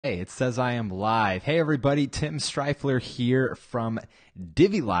Hey, it says I am live. Hey, everybody, Tim Streifler here from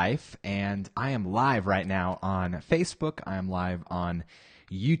Divi Life, and I am live right now on Facebook. I am live on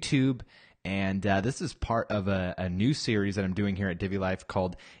YouTube, and this is part of a new series that I'm doing here at Divi Life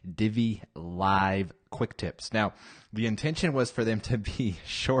called Divi Live Quick Tips. Now, the intention was for them to be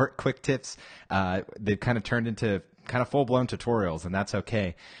short, quick tips. They've kind of turned into kind of full-blown tutorials, and that's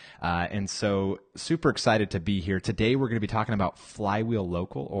okay. And so super excited to be here. Today we're going to be talking about Flywheel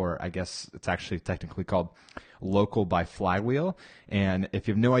Local, or I guess it's actually technically called Local by Flywheel. And if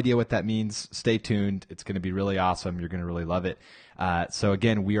you have no idea what that means, stay tuned. It's going to be really awesome. You're going to really love it. So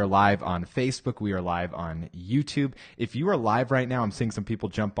again, we are live on Facebook. We are live on YouTube. If you are live right now, I'm seeing some people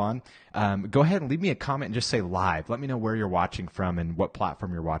jump on. Go ahead and leave me a comment and just say live. Let me know where you're watching from and what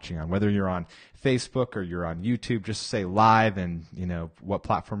platform you're watching on. Whether you're on Facebook or you're on YouTube, just say live and what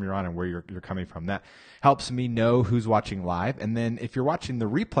platform you're on and where you're coming from. That helps me know who's watching live. And then if you're watching the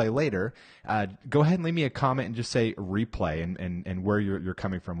replay later, go ahead and leave me a comment and just say replay and where you're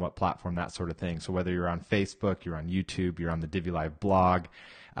coming from, what platform, that sort of thing. So whether you're on Facebook, you're on YouTube, you're on the Divi Live blog.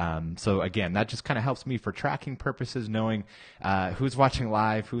 So again, that just kind of helps me for tracking purposes, knowing who's watching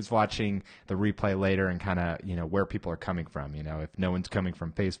live, who's watching the replay later, and kind of where people are coming from. If no one's coming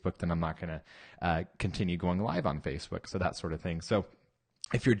from Facebook, then I'm not going to continue going live on Facebook. So that sort of thing. So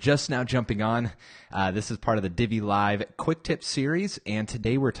if you're just now jumping on, this is part of the Divi Live Quick Tip series, and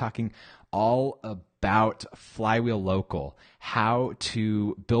today we're talking all about Flywheel Local, how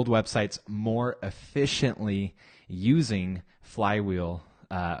to build websites more efficiently using Flywheel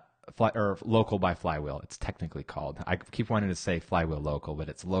or Local by Flywheel. It's technically called. I keep wanting to say Flywheel Local, but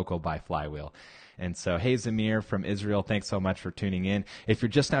it's Local by Flywheel. And so, hey, Zamir from Israel, thanks so much for tuning in. If you're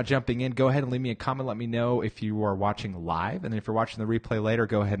just now jumping in, go ahead and leave me a comment. Let me know if you are watching live. And then if you're watching the replay later,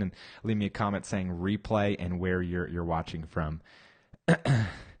 go ahead and leave me a comment saying replay and where you're watching from.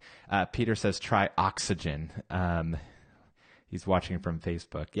 Peter says, try Oxygen. He's watching from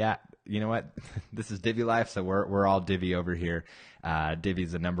Facebook. Yeah, you know what? This is Divi Life, so we're all Divi over here. Divi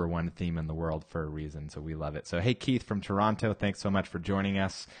is the number one theme in the world for a reason, so we love it. So hey, Keith from Toronto, thanks so much for joining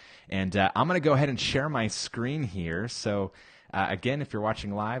us. And I'm going to go ahead and share my screen here. So again, if you're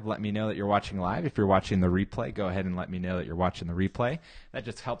watching live, let me know that you're watching live. If you're watching the replay, go ahead and let me know that you're watching the replay. That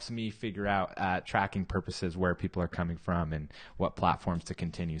just helps me figure out tracking purposes where people are coming from and what platforms to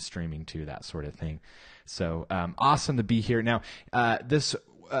continue streaming to, that sort of thing. So awesome to be here. Now,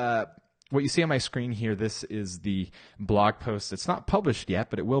 what you see on my screen here, this is the blog post. It's not published yet,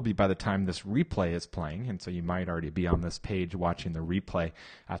 but it will be by the time this replay is playing. And so you might already be on this page watching the replay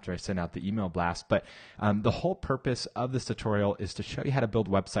after I send out the email blast. But the whole purpose of this tutorial is to show you how to build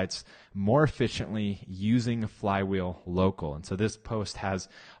websites more efficiently using Flywheel Local. And so this post has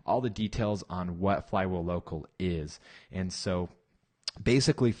all the details on what Flywheel Local is. And so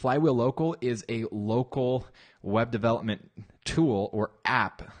basically, Flywheel Local is a local web development tool or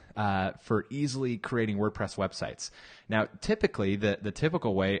app for easily creating WordPress websites. Now, typically, the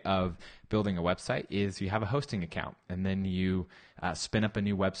typical way of building a website is you have a hosting account, and then you spin up a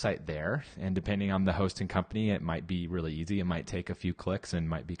new website there. And depending on the hosting company, it might be really easy. It might take a few clicks and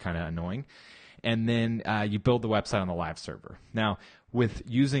might be kind of annoying. And then you build the website on the live server. Now, with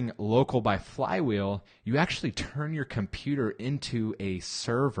using Local by Flywheel, you actually turn your computer into a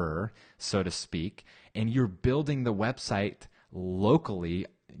server, so to speak, and you're building the website locally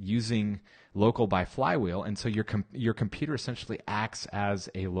using Local by Flywheel. And so your computer essentially acts as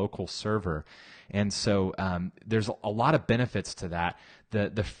a local server. And so there's a lot of benefits to that.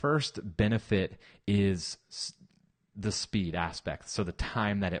 The first benefit is the speed aspect, so the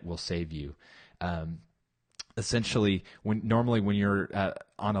time that it will save you. Essentially, normally when you're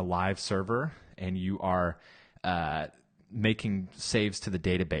on a live server and you are making saves to the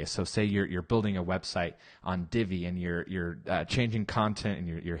database. So say you're building a website on Divi and you're changing content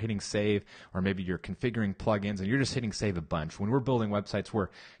and you're hitting save, or maybe you're configuring plugins and you're just hitting save a bunch. When we're building websites, we're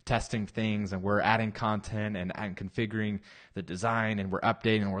testing things and we're adding content and configuring the design and we're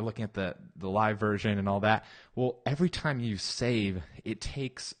updating and we're looking at the live version and all that. Well, every time you save, it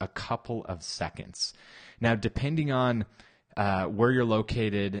takes a couple of seconds. Now, depending on where you're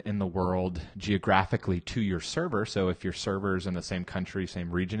located in the world geographically to your server. So if your server's in the same country, same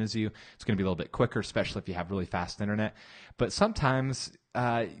region as you, it's going to be a little bit quicker, especially if you have really fast internet. But sometimes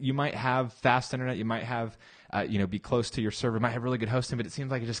you might have fast internet, you might have be close to your server, might have really good hosting, but it seems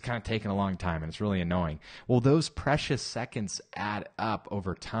like it's just kind of taking a long time and it's really annoying. Well, those precious seconds add up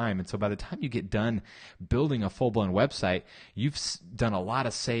over time. And so by the time you get done building a full-blown website, you've done a lot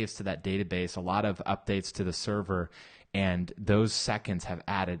of saves to that database, a lot of updates to the server, and those seconds have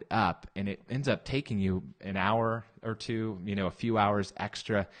added up, and it ends up taking you an hour, or two, a few hours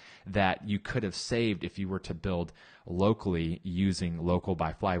extra that you could have saved if you were to build locally using Local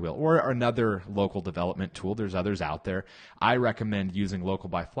by Flywheel or another local development tool. There's others out there. I recommend using Local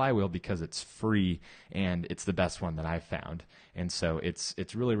by Flywheel because it's free and it's the best one that I've found. And so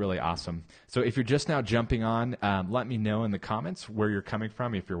it's really, really awesome. So if you're just now jumping on, let me know in the comments where you're coming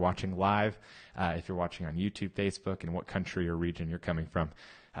from, if you're watching live, if you're watching on YouTube, Facebook, and what country or region you're coming from.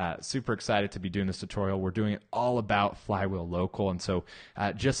 Super excited to be doing this tutorial. We're doing it all about Flywheel Local, and so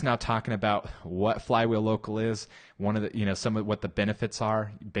just now talking about what Flywheel Local is, one of the some of what the benefits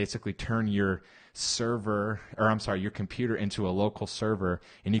are. Basically, turn your your computer into a local server,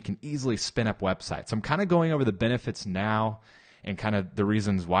 and you can easily spin up websites. So I'm kind of going over the benefits now, and kind of the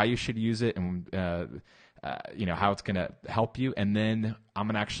reasons why you should use it, and how it's going to help you. And then I'm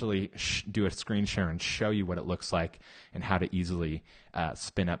going to actually do a screen share and show you what it looks like and how to easily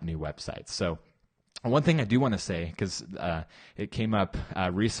spin up new websites. So one thing I do want to say, because it came up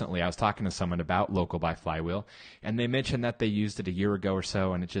recently, I was talking to someone about Local by Flywheel, and they mentioned that they used it a year ago or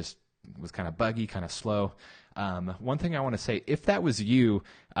so, and it just was kind of buggy, kind of slow. One thing I want to say, if that was you,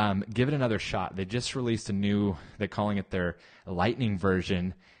 give it another shot. They just released they're calling it their Lightning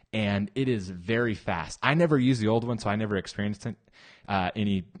version, and it is very fast. I never used the old one, so I never experienced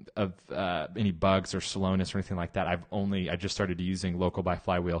any bugs or slowness or anything like that. I just started using Local by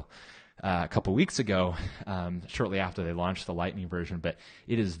Flywheel a couple weeks ago, shortly after they launched the Lightning version. But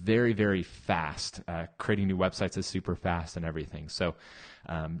it is very, very fast. Creating new websites is super fast and everything. So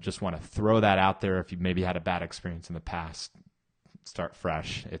just want to throw that out there. If you maybe had a bad experience in the past, start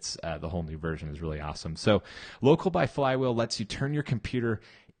fresh. It's the whole new version is really awesome. So Local by Flywheel lets you turn your computer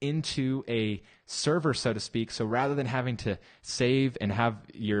into a server, so to speak. So rather than having to save and have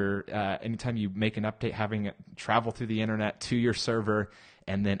your anytime you make an update, having it travel through the internet to your server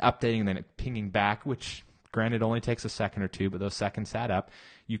and then updating and then it pinging back, which granted only takes a second or two, but those seconds add up,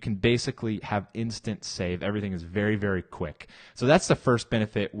 you can basically have instant save. Everything is very, very quick. So that's the first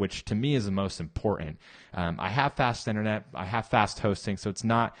benefit, which to me is the most important. I have fast internet, I have fast hosting, so it's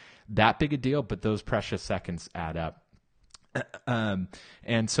not that big a deal, but those precious seconds add up.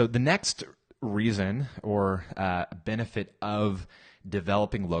 And so the next reason or benefit of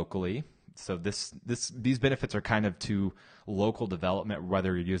developing locally, so these benefits are kind of to local development,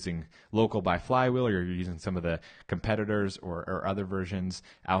 whether you're using Local by Flywheel or you're using some of the competitors or other versions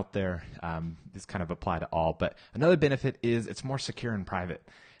out there. These kind of apply to all. But another benefit is it's more secure and private.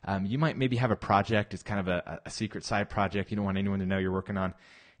 You might maybe have a project. It's kind of a secret side project. You don't want anyone to know you're working on.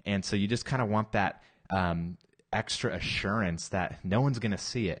 And so you just kind of want that extra assurance that no one's going to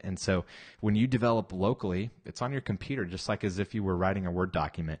see it. And so when you develop locally, it's on your computer just like as if you were writing a Word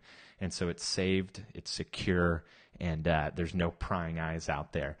document. And so it's saved, it's secure, and there's no prying eyes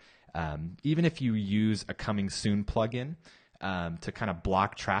out there. Even if you use a coming soon plugin to kind of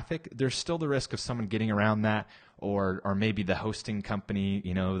block traffic, there's still the risk of someone getting around that, or maybe the hosting company,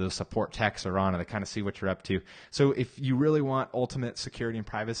 the support techs are on and they kind of see what you're up to. So if you really want ultimate security and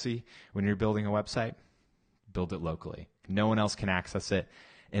privacy when you're building a website, build it locally. No one else can access it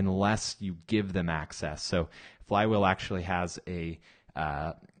unless you give them access. So Flywheel actually has a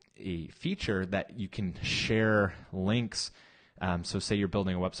feature that you can share links. So say you're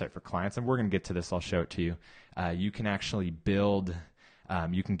building a website for clients, and we're going to get to this. I'll show it to you. You can actually build.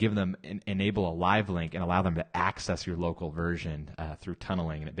 You can give them enable a live link and allow them to access your local version through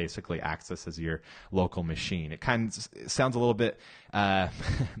tunneling, and it basically accesses your local machine. It kind of sounds a little bit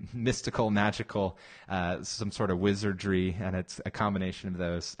mystical, magical, some sort of wizardry, and it's a combination of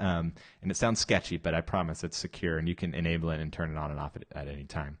those. And it sounds sketchy, but I promise it's secure, and you can enable it and turn it on and off at any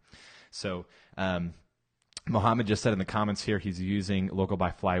time. So Mohammed just said in the comments here he's using Local by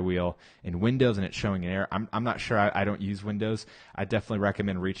Flywheel in Windows and it's showing an error. I'm not sure. I don't use Windows. I definitely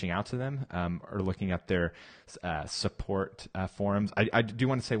recommend reaching out to them or looking at their support forums. I do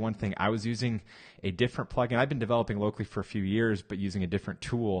want to say one thing. I was using a different plugin. I've been developing locally for a few years, but using a different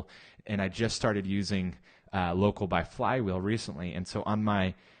tool, and I just started using Local by Flywheel recently. And so on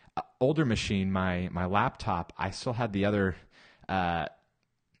my older machine, my laptop, I still had the other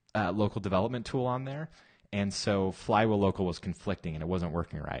local development tool on there. And so Flywheel Local was conflicting and it wasn't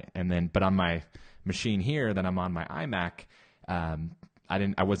working right. But on my machine here that I'm on my iMac,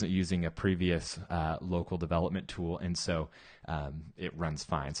 I wasn't using a previous local development tool, and so it runs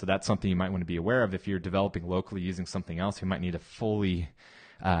fine. So that's something you might want to be aware of if you're developing locally using something else. You might need to fully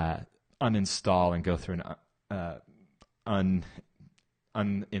uninstall and go through an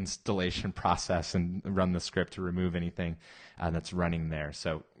uninstallation process and run the script to remove anything that's running there.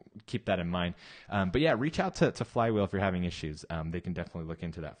 So keep that in mind. But yeah, reach out to Flywheel if you're having issues. They can definitely look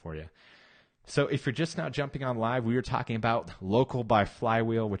into that for you. So if you're just now jumping on live, we were talking about Local by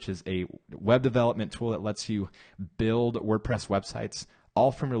Flywheel, which is a web development tool that lets you build WordPress websites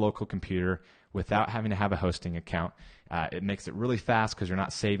all from your local computer without having to have a hosting account. It makes it really fast because you're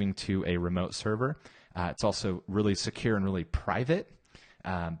not saving to a remote server. It's also really secure and really private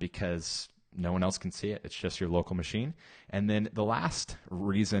because no one else can see it. It's just your local machine. And then the last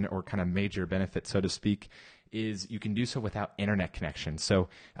reason, or kind of major benefit, so to speak, is you can do so without internet connection. So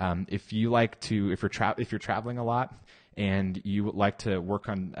if you're traveling a lot and you like to work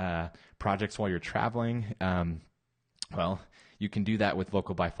on projects while you're traveling, well, you can do that with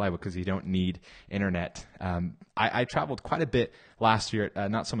Local by Flywheel because you don't need internet. I traveled quite a bit last year,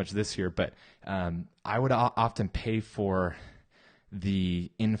 not so much this year, but I would often pay for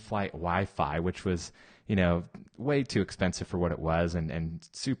the in-flight Wi-Fi, which was, way too expensive for what it was and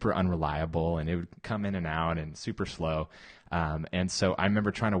super unreliable, and it would come in and out and super slow. And so I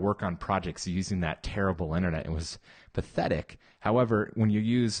remember trying to work on projects using that terrible internet. It was pathetic. However, when you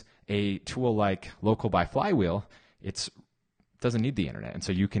use a tool like Local by Flywheel, it doesn't need the internet. And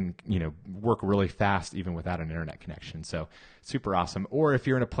so you can, work really fast even without an internet connection. So super awesome. Or if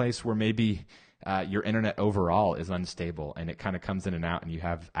you're in a place where maybe your internet overall is unstable and it kind of comes in and out and you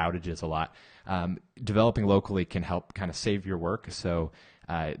have outages a lot, developing locally can help kind of save your work. So,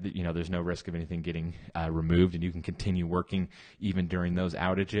 there's no risk of anything getting removed, and you can continue working even during those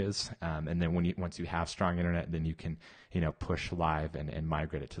outages. And then once you have strong internet, then you can, push live and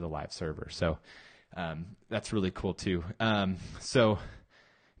migrate it to the live server. So that's really cool too. So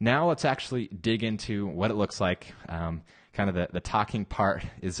now let's actually dig into what it looks like. Kind of the talking part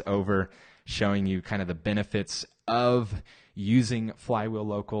is over, showing you kind of the benefits of using Flywheel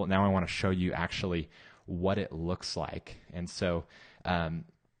Local. Now I want to show you actually what it looks like. And so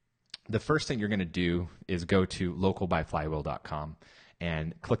the first thing you're going to do is go to localbyflywheel.com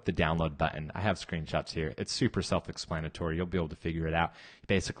and click the download button. I have screenshots here. It's super self-explanatory. You'll be able to figure it out.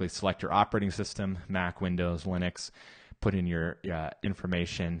 Basically, select your operating system, Mac, Windows, Linux, put in your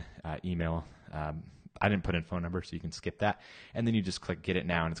information, email. I didn't put in phone number, so you can skip that. And then you just click Get It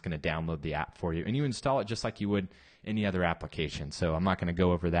Now, and it's going to download the app for you. And you install it just like you would any other application. So I'm not going to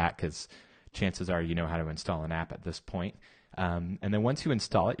go over that because chances are you know how to install an app at this point. And then once you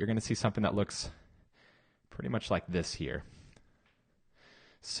install it, you're going to see something that looks pretty much like this here.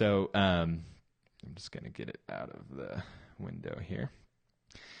 So I'm just going to get it out of the window here.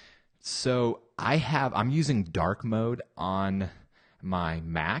 So I'm using dark mode on my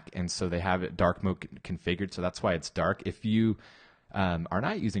Mac, and so they have it dark mode configured, so that's why it's dark. If you are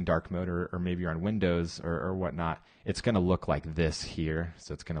not using dark mode, or maybe you're on Windows or whatnot, it's going to look like this here.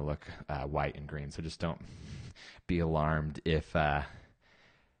 So it's going to look white and green. So just don't be alarmed if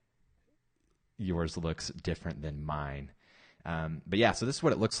yours looks different than mine. But yeah, so this is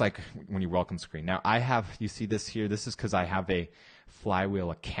what it looks like when you welcome screen. Now you see this here. This is because I have a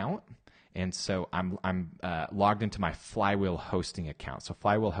Flywheel account. And so I'm logged into my Flywheel hosting account. So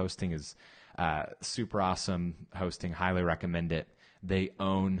Flywheel hosting is super awesome hosting. Highly recommend it. They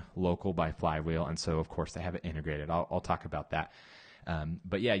own Local by Flywheel, and so of course they have it integrated. I'll talk about that.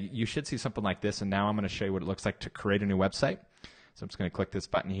 But yeah, you should see something like this. And now I'm going to show you what it looks like to create a new website. So I'm just going to click this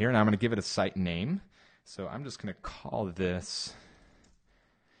button here, and I'm going to give it a site name. So I'm just going to call this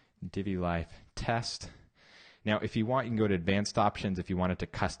Divi Life Test. Now, if you want, you can go to advanced options if you wanted to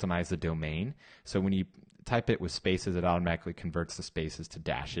customize the domain. So when you type it with spaces, it automatically converts the spaces to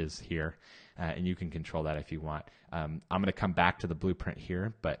dashes here, and you can control that if you want. I'm going to come back to the blueprint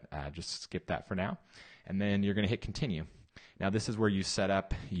here, but just skip that for now. And then you're going to hit continue. Now, this is where you set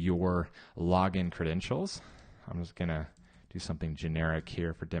up your login credentials. I'm just going to do something generic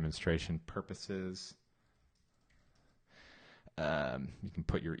here for demonstration purposes. You can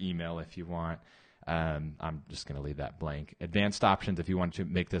put your email if you want. I'm just going to leave that blank. Advanced options, if you want to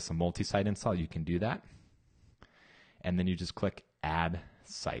make this a multi-site install, you can do that. And then you just click Add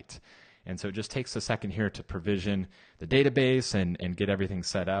Site. And so it just takes a second here to provision the database and get everything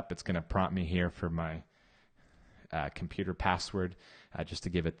set up. It's going to prompt me here for my computer password just to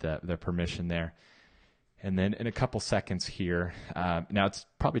give it the permission there. And then in a couple seconds here, now it's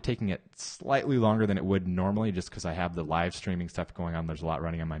probably taking it slightly longer than it would normally just because I have the live streaming stuff going on. There's a lot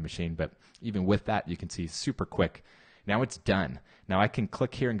running on my machine, but even with that, you can see super quick. Now it's done. Now I can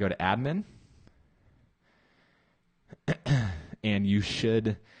click here and go to admin, and you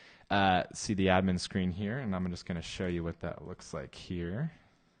should see the admin screen here, and I'm just going to show you what that looks like here.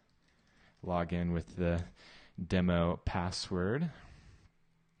 Log in with the demo password.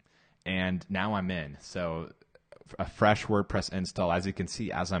 And now I'm in. So a fresh WordPress install. As you can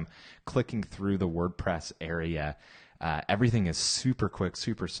see, as I'm clicking through the WordPress area, Everything is super quick,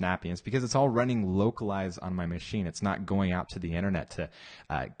 super snappy. And it's because it's all running localized on my machine. It's not going out to the internet to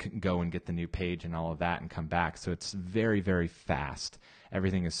go and get the new page and all of that and come back. So it's very, very fast.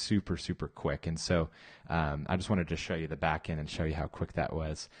 Everything is super, super quick. And so I just wanted to show you the back end and show you how quick that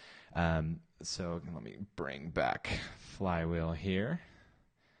was. So let me bring back Flywheel here.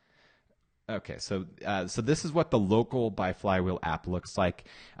 Okay, so this is what the local by Flywheel app looks like.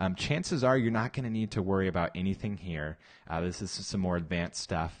 Chances are you're not going to need to worry about anything here. This is some more advanced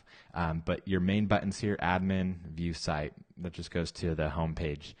stuff. But your main buttons here, admin, view site, that just goes to the home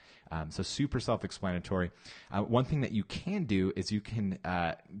page. So super self-explanatory. One thing that you can do is you can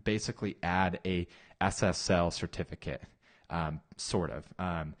basically add a SSL certificate, sort of.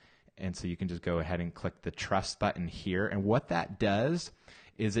 And so you can just go ahead and click the trust button here. And what that does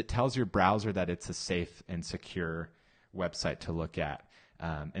is it tells your browser that it's a safe and secure website to look at.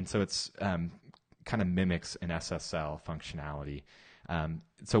 And so it's kind of mimics an SSL functionality.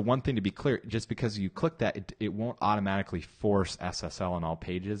 So one thing to be clear, just because you click that, it won't automatically force SSL on all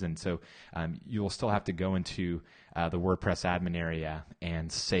pages. And so you'll still have to go into the WordPress admin area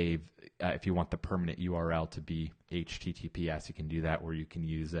and save. If you want the permanent URL to be HTTPS, you can do that, or you can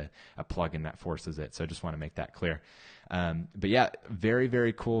use a plugin that forces it. So I just want to make that clear. But yeah, very,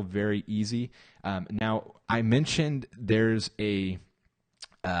 very cool, very easy. Now, I mentioned there's a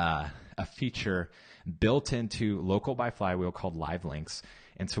feature built into Local by Flywheel called Live Links.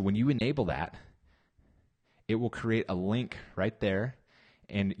 And so when you enable that, it will create a link right there,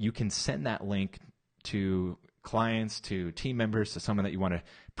 and you can send that link to clients, to team members, to someone that you want to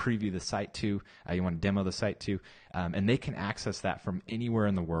preview the site to, you want to demo the site to, and they can access that from anywhere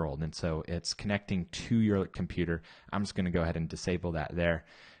in the world. And so it's connecting to your computer. I'm just going to go ahead and disable that there,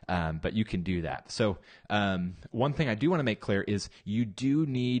 but you can do that. So one thing I do want to make clear is you do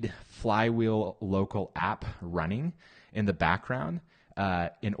need Flywheel local app running in the background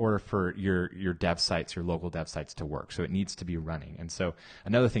in order for your dev sites, your local dev sites to work. So it needs to be running. And so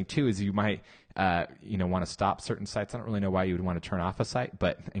another thing too is you might want to stop certain sites. I don't really know why you would want to turn off a site,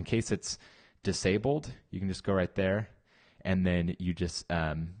 but in case it's disabled, you can just go right there, and then you just you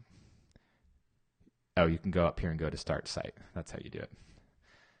can go up here and go to start site. That's how you do it.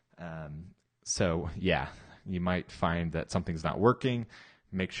 So yeah, you might find that something's not working.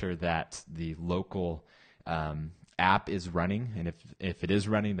 Make sure that the local app is running, and if it is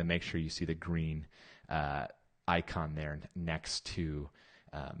running, then make sure you see the green icon there next to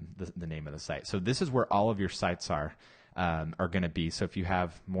the name of the site. So this is where all of your sites are going to be. So if you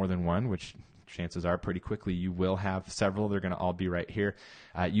have more than one, which chances are pretty quickly you will have several, they're going to all be right here.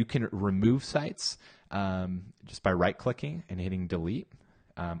 You can remove sites just by right-clicking and hitting delete.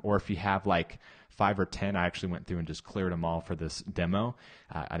 Or if you have like 5 or 10, I actually went through and just cleared them all for this demo.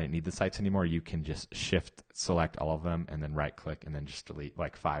 I didn't need the sites anymore. You can just shift select all of them and then right click and then just delete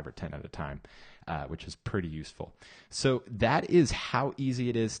like 5 or 10 at a time, which is pretty useful. So that is how easy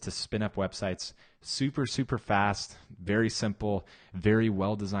it is to spin up websites. Super, super fast, very simple, very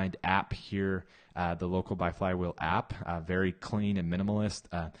well-designed app here. The Local by Flywheel app, very clean and minimalist.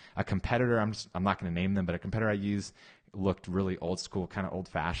 A competitor, I'm not going to name them, but a competitor I use looked really old school, kind of old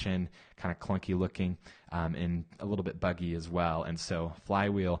fashioned, kind of clunky looking, and a little bit buggy as well. And so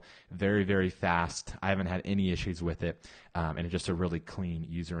Flywheel, very, very fast. I haven't had any issues with it, and it's just a really clean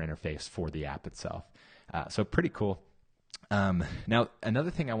user interface for the app itself. So pretty cool. Now,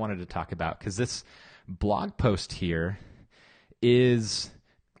 another thing I wanted to talk about, because this blog post here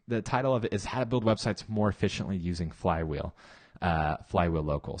the title of it is How to Build Websites More Efficiently Using Flywheel, Flywheel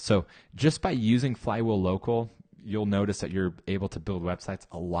Local. So just by using Flywheel Local, you'll notice that you're able to build websites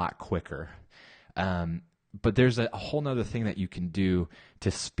a lot quicker. But there's a whole nother thing that you can do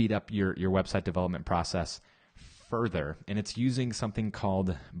to speed up your website development process further, and it's using something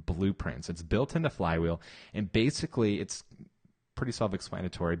called blueprints. It's built into Flywheel, and basically it's pretty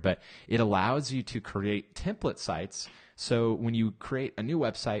self-explanatory, but it allows you to create template sites. So when you create a new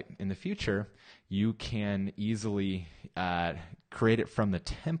website in the future, you can easily create it from the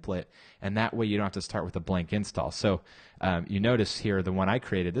template, and that way you don't have to start with a blank install. So you notice here, the one I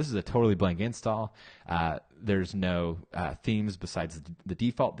created, this is a totally blank install. There's no themes besides the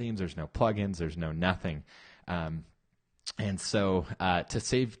default themes. There's no plugins. There's no nothing. And so to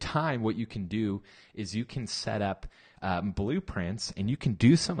save time, what you can do is you can set up blueprints, and you can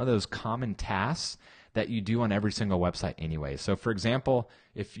do some of those common tasks that you do on every single website anyway. So for example,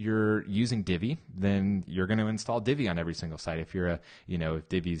 if you're using Divi, then you're going to install Divi on every single site. If you're if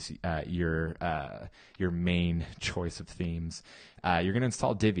Divi's your main choice of themes, you're going to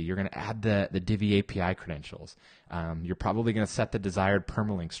install Divi. You're going to add the Divi API credentials. You're probably going to set the desired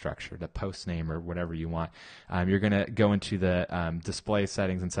permalink structure, the post name or whatever you want. You're going to go into the display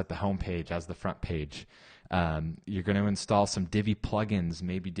settings and set the home page as the front page. You're going to install some Divi plugins,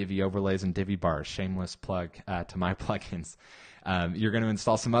 maybe Divi overlays and Divi bars. Shameless plug to my plugins. You're going to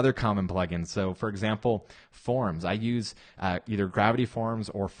install some other common plugins. So, for example, forms. I use either Gravity Forms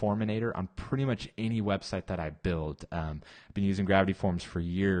or Forminator on pretty much any website that I build. I've been using Gravity Forms for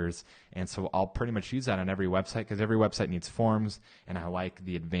years, and so I'll pretty much use that on every website because every website needs forms, and I like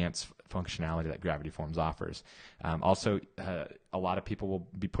the advanced functionality that Gravity Forms offers. Also, a lot of people will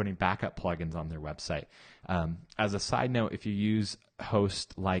be putting backup plugins on their website. As a side note, if you use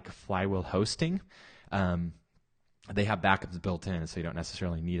host like Flywheel hosting, they have backups built in, so you don't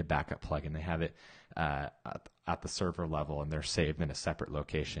necessarily need a backup plugin. They have it at the server level, and they're saved in a separate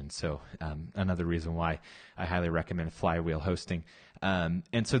location. So another reason why I highly recommend Flywheel hosting. And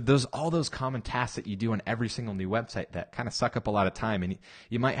so all those common tasks that you do on every single new website that kind of suck up a lot of time, and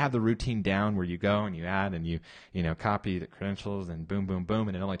you might have the routine down where you go and you add and you copy the credentials and boom, boom, boom,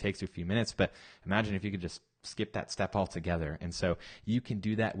 and it only takes you a few minutes. But imagine if you could just skip that step altogether. And so you can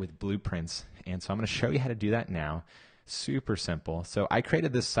do that with blueprints. And so I'm going to show you how to do that now. Super simple. So I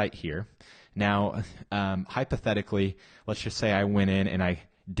created this site here. Now, hypothetically, let's just say I went in and I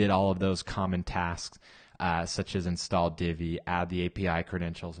did all of those common tasks, such as install Divi, add the API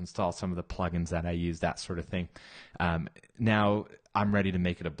credentials, install some of the plugins that I use, that sort of thing. Now I'm ready to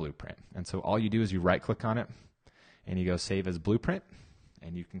make it a blueprint. And so all you do is you right-click on it, and you go Save as Blueprint,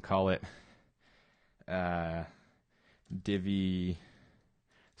 and you can call it Divi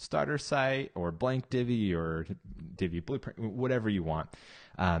starter site or blank Divi or Divi blueprint, whatever you want.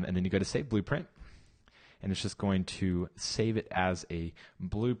 And then you go to Save Blueprint, and it's just going to save it as a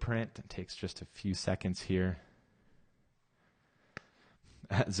blueprint. It takes just a few seconds here.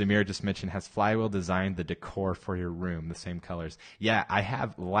 Zamir just mentioned, has Flywheel designed the decor for your room, the same colors? Yeah, I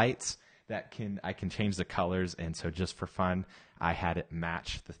have lights that I can change the colors, and so just for fun, I had it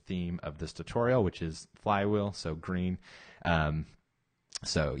match the theme of this tutorial, which is Flywheel, so green.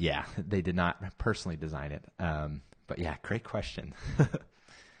 So yeah, they did not personally design it, but yeah, great question.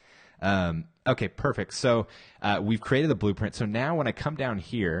 Okay, perfect. So we've created the blueprint. So now when I come down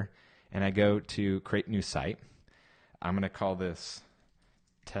here and I go to create new site, I'm going to call this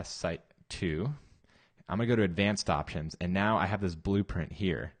test site 2. I'm going to go to advanced options, and now I have this blueprint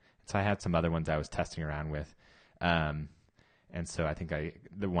here. So I had some other ones I was testing around with. And so I think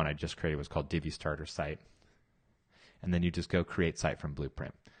the one I just created was called Divi Starter Site. And then you just go create site from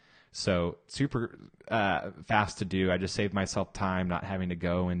blueprint. So super fast to do. I just saved myself time not having to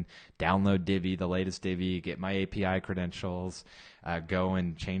go and download Divi, the latest Divi, get my API credentials, go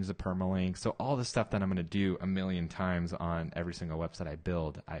and change the permalink. So all the stuff that I'm going to do a million times on every single website I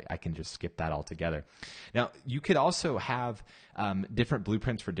build, I can just skip that altogether. Now, you could also have different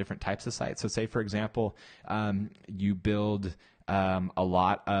blueprints for different types of sites. So say, for example, you build a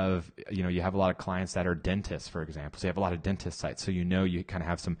lot of, you have a lot of clients that are dentists, for example. So you have a lot of dentist sites. So you kind of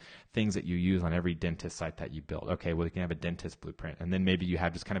have some things that you use on every dentist site that you build. Okay, well, you can have a dentist blueprint. And then maybe you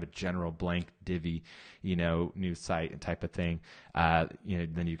have just kind of a general blank Divi, new site type of thing.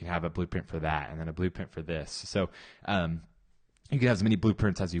 Then you can have a blueprint for that and then a blueprint for this. So you can have as many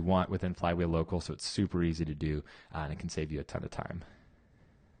blueprints as you want within Flywheel Local. So it's super easy to do, and it can save you a ton of time.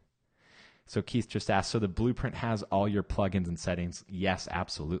 So Keith just asked, so the blueprint has all your plugins and settings? Yes,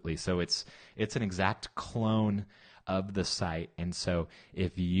 absolutely. So it's an exact clone of the site. And so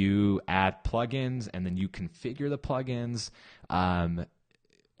if you add plugins and then you configure the plugins, and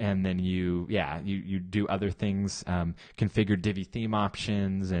then you do other things, configure Divi theme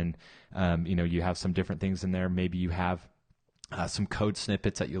options, and you have some different things in there. Maybe you have some code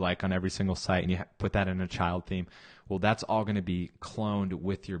snippets that you like on every single site, and you put that in a child theme. Well, that's all going to be cloned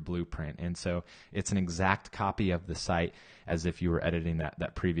with your blueprint. And so it's an exact copy of the site as if you were editing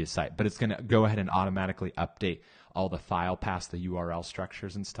that previous site. But it's going to go ahead and automatically update all the file paths, the URL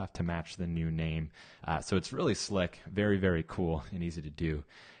structures and stuff to match the new name. So it's really slick, very, very cool and easy to do.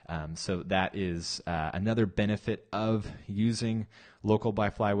 So that is another benefit of using Local by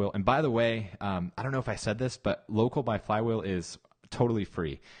Flywheel. And by the way, I don't know if I said this, but Local by Flywheel is totally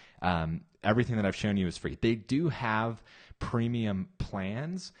free. Everything that I've shown you is free. They do have premium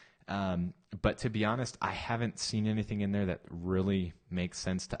plans, But to be honest, I haven't seen anything in there that really makes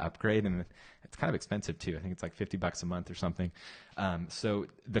sense to upgrade, and it's kind of expensive too. I think it's like $50 a month or something. So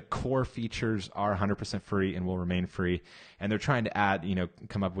the core features are 100% free and will remain free, and they're trying to add,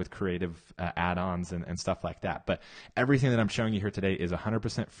 come up with creative add-ons and stuff like that. But everything that I'm showing you here today is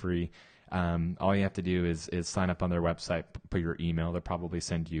 100% free. All you have to do is sign up on their website, put your email. They'll probably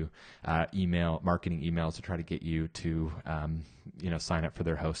send you marketing emails to try to get you to sign up for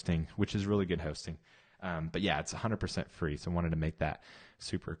their hosting, which is really good hosting. But yeah, it's 100% free. So I wanted to make that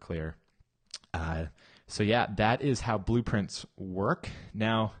super clear. So yeah, that is how blueprints work.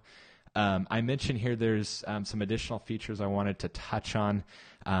 Now, I mentioned here there's some additional features I wanted to touch on.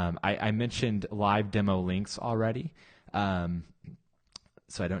 I mentioned live demo links already.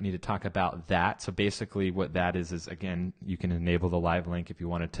 So I don't need to talk about that. So basically what that is again, you can enable the live link if you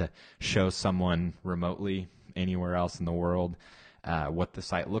wanted to show someone remotely anywhere else in the world what the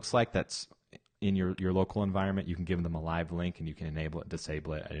site looks like that's in your local environment. You can give them a live link and you can enable it,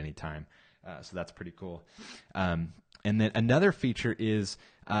 disable it at any time. So that's pretty cool. And then another feature is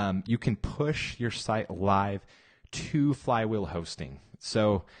you can push your site live to Flywheel hosting.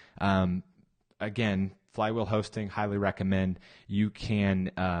 So again, Flywheel hosting, highly recommend. You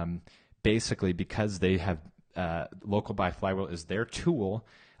can basically, because they have Local by Flywheel is their tool,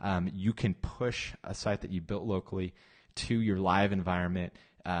 you can push a site that you built locally to your live environment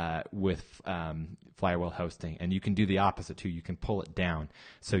with Flywheel hosting. And you can do the opposite too. You can pull it down.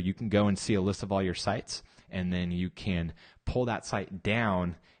 So you can go and see a list of all your sites, and then you can pull that site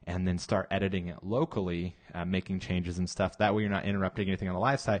down and then start editing it locally, making changes and stuff. That way you're not interrupting anything on the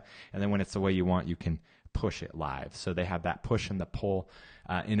live site. And then when it's the way you want, you can push it live. So they have that push and the pull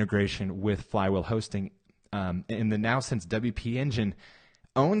integration with Flywheel hosting. And then now, since WP Engine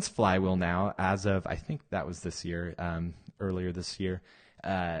owns Flywheel now, as of, I think that was this year, earlier this year,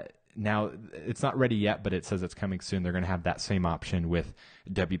 now it's not ready yet, but it says it's coming soon. They're going to have that same option with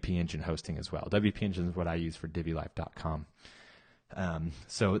WP Engine hosting as well. WP Engine is what I use for DiviLife.com.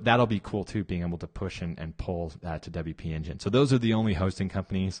 So that'll be cool too, being able to push and pull to WP Engine. So those are the only hosting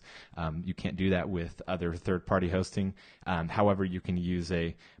companies. You can't do that with other third-party hosting. However, you can use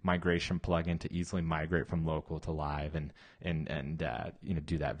a migration plugin to easily migrate from local to live and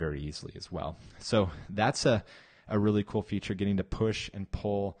do that very easily as well. So that's a really cool feature, getting to push and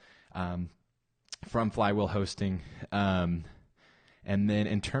pull from Flywheel hosting. And then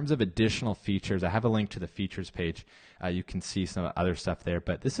in terms of additional features, I have a link to the features page. You can see some other stuff there,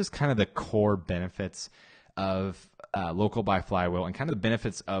 but this is kind of the core benefits of Local by Flywheel and kind of the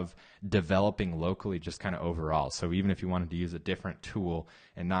benefits of developing locally just kind of overall. So even if you wanted to use a different tool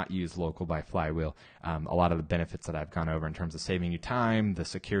and not use Local by Flywheel, a lot of the benefits that I've gone over in terms of saving you time, the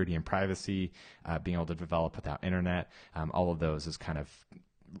security and privacy, being able to develop without internet, all of those is kind of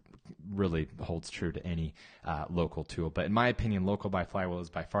really holds true to any local tool. But in my opinion, Local by Flywheel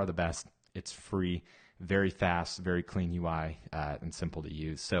is by far the best. It's free, very fast, very clean UI, and simple to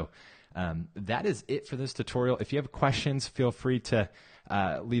use. So that is it for this tutorial. If you have questions, feel free to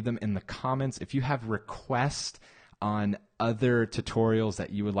leave them in the comments. If you have requests on other tutorials that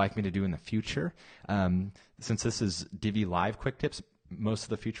you would like me to do in the future, since this is Divi Live Quick Tips, most of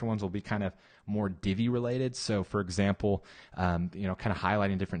the future ones will be kind of more Divi related. So for example, kind of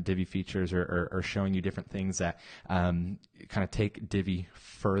highlighting different Divi features or showing you different things that kind of take Divi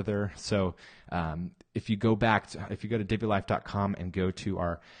further. So if you go to DiviLife.com and go to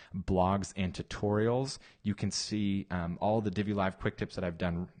our blogs and tutorials, you can see all the Divi Live quick tips that I've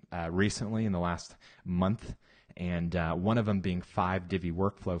done recently in the last month. And one of them being 5 Divi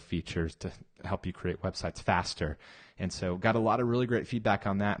workflow features to help you create websites faster. And so got a lot of really great feedback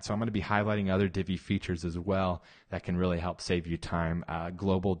on that. So I'm going to be highlighting other Divi features as well that can really help save you time,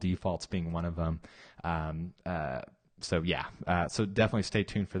 global defaults being one of them. So definitely stay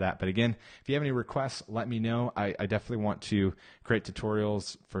tuned for that. But again, if you have any requests, let me know. I definitely want to create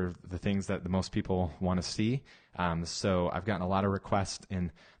tutorials for the things that the most people want to see. So I've gotten a lot of requests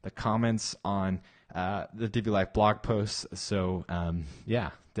in the comments on the Divi Life blog posts. So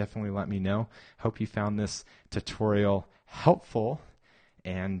definitely let me know. Hope you found this tutorial helpful.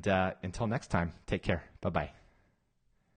 And until next time, take care. Bye-bye.